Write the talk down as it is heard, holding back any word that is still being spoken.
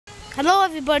Hello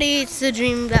everybody, it's the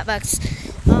Dream Batbox.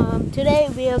 Today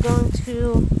we are going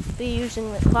to be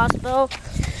using the crossbow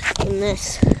in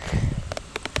this.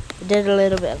 I did a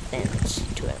little bit of damage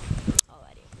to it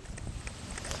already.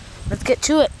 Let's get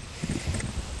to it.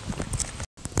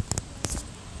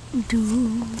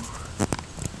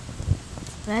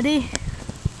 Ready?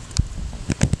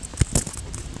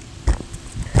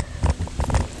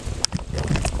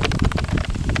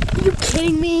 Are you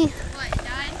kidding me? What,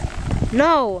 died?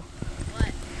 No.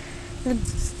 What? The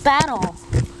battle.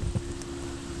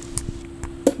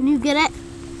 Can you get it?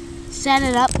 Set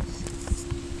it up.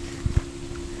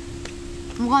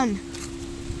 One.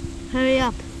 Hurry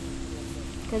up.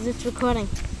 Because it's recording.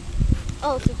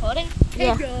 Oh, it's recording?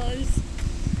 Yeah. Hey guys.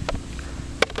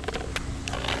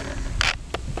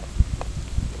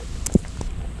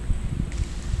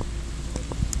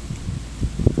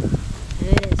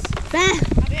 There it is. Bam!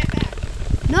 I'll be right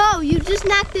back. No, you just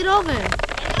knocked it over. I know.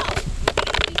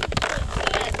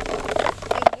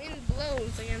 The wind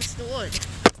blows against the wood.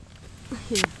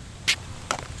 Here.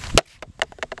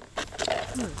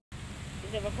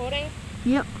 Is it recording?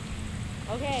 Yep.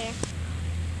 Okay.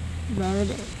 There it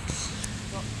is.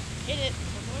 Well, hit it.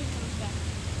 The wind comes back.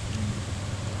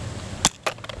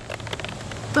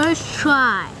 First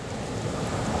try.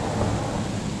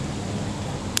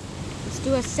 Let's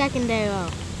do a second arrow.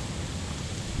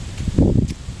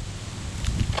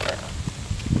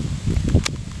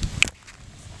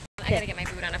 I gotta get my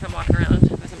boot on if I'm walking around.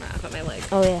 Otherwise I'm gonna put my leg.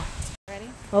 Oh yeah. Ready?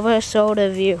 Over a shoulder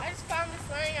view. I just found this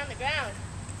laying on the ground.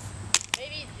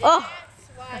 Maybe that's Oh.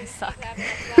 why we suck. keep having a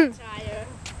flat tire.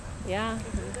 Yeah.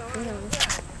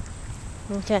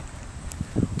 Okay.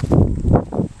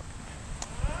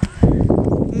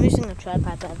 I'm using a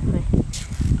tripod by the way.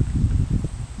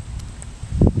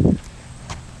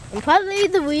 I'm probably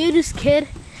the weirdest kid,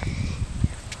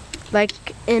 like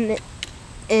in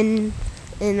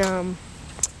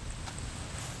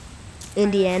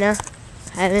Indiana.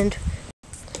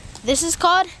 This is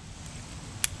called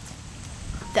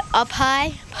the up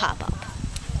high pop up.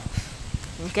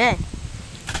 Okay.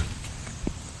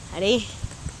 Ready?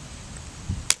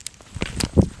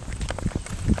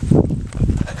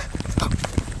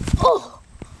 Oh!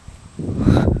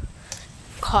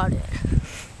 Caught it.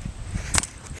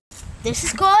 This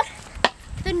is called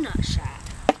the nut shot.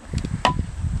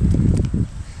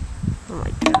 Oh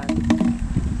my god.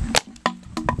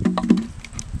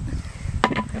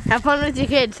 Have fun with your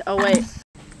kids. Oh wait.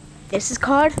 This is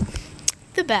called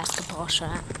the basketball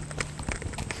shot.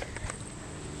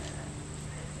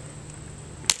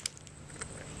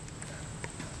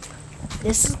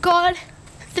 This is called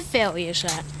the failure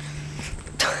shot.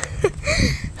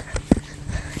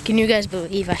 Can you guys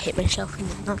believe I hit myself in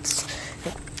the nuts?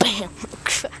 Like, bam!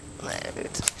 Crap, that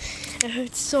hurts. It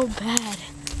hurts so bad.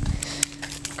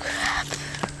 Crap.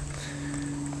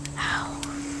 Ow.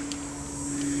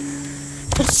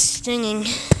 It's stinging.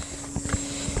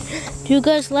 Do you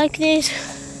guys like these?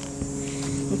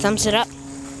 And thumbs it up.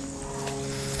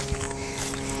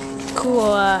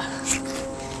 Cool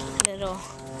little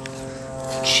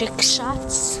trick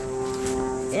shots.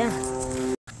 Yeah.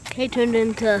 Okay, turned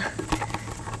into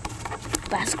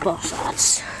basketball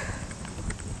shots.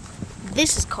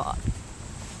 This is called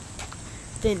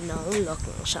the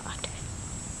no-looking shot.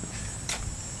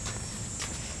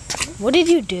 What did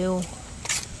you do?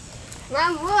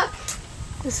 Mom, look!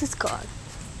 This is called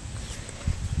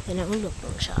the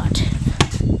no-looking shot.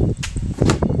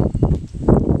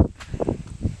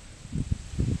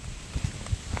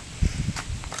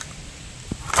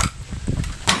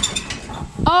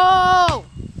 Oh!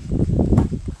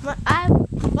 My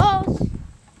eyeballs.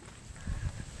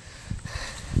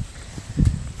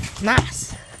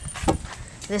 Nice.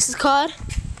 This is called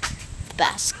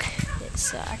basket.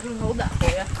 I can hold that for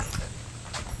you.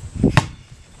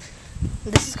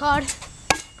 This is called.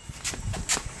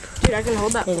 Dude, I can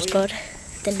hold that for It was you. called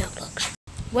the notebooks.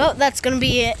 Well, that's gonna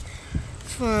be it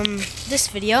from this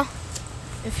video.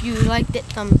 If you liked it,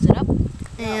 thumbs it up,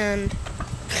 and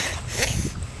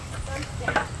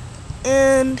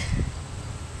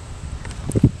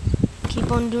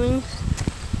keep on doing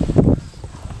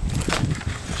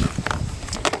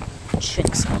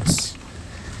trick shots.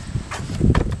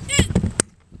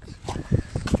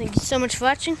 Thank you so much for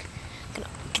watching. Gonna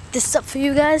get this up for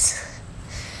you guys.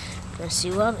 I'll see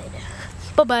you all later.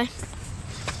 Bye bye.